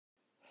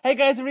Hey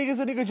guys,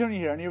 Alex084 Jr.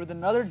 here, and here with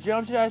another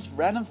Jump Dash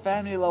random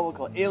family level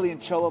called Alien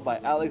Choa by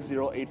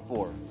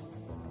Alex084.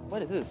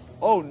 What is this?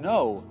 Oh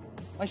no!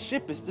 My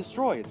ship is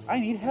destroyed. I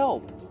need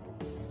help.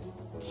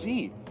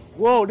 Gee.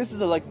 Whoa, this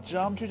is a like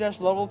Jump Dash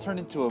level turned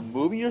into a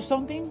movie or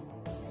something?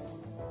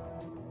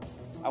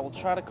 I will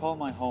try to call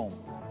my home.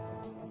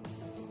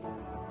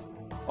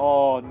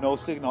 Oh, no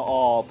signal.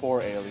 Oh,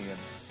 poor alien.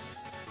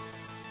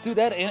 Dude,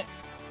 that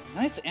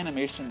nice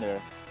animation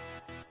there.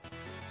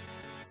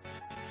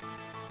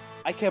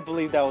 I can't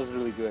believe that was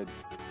really good.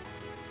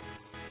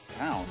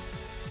 Town.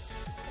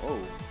 Oh.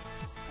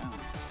 Town.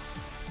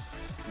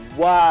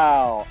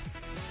 Wow.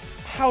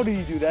 How did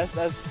he do that?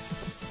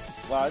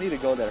 That's... Wow, I need to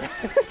go there.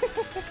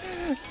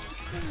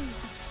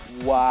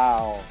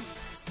 Wow.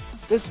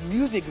 This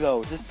music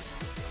though, just...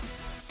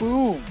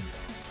 Boom.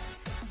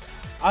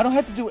 I don't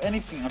have to do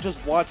anything. I'm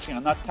just watching.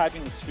 I'm not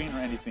typing the screen or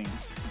anything.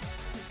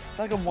 It's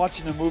like I'm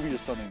watching a movie or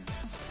something.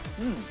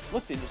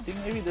 Looks interesting.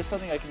 Maybe there's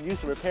something I can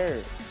use to repair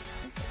it.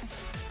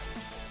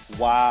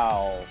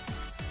 Wow,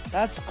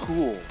 that's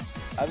cool.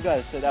 I've got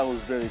to say that was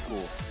very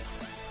cool.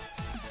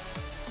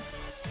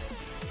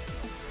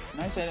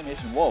 Nice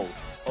animation. Whoa.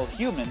 Oh,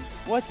 human?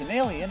 What's an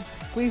alien?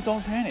 Please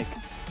don't panic.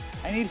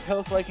 I need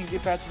help so I can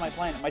get back to my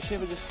planet. My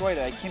ship is destroyed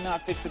and I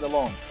cannot fix it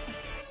alone.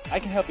 I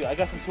can help you. I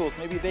got some tools.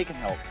 Maybe they can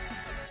help.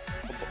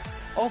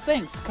 Oh,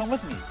 thanks. Come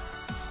with me.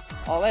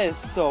 Oh, that is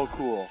so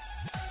cool.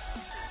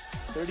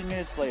 30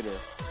 minutes later,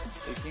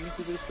 they came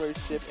to the destroyed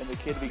ship and the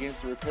kid begins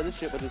to repair the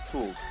ship with his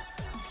tools.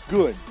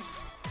 Good.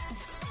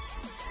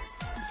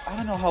 I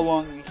don't know how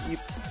long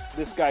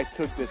this guy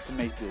took this to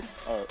make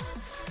this.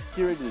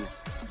 Here it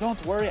is.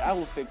 Don't worry, I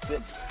will fix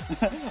it.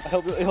 I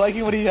like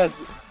when he has.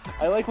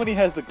 I like when he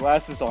has the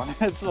glasses on.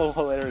 It's so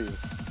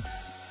hilarious.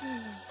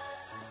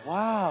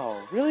 Wow,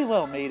 really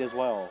well made as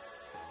well.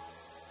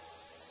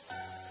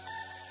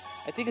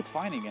 I think it's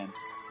fine again.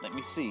 Let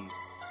me see.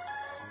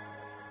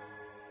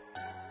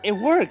 It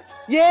worked!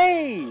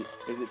 Yay!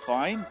 Is it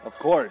fine? Of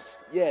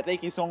course. Yeah,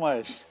 thank you so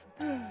much.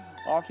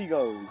 Off he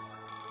goes.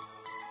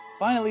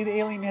 Finally, the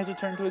alien has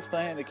returned to his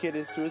planet and the kid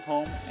is to his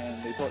home,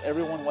 and they told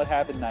everyone what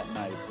happened that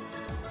night.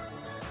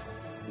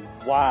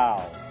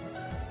 Wow.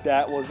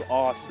 That was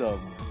awesome.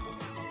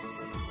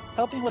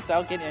 Helping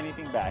without getting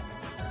anything back.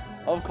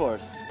 Of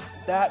course.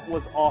 That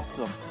was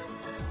awesome.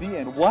 The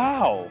end.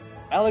 Wow.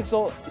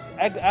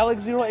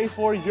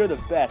 Alex084, you're the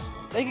best.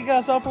 Thank you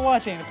guys all for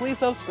watching. Please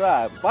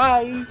subscribe.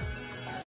 Bye.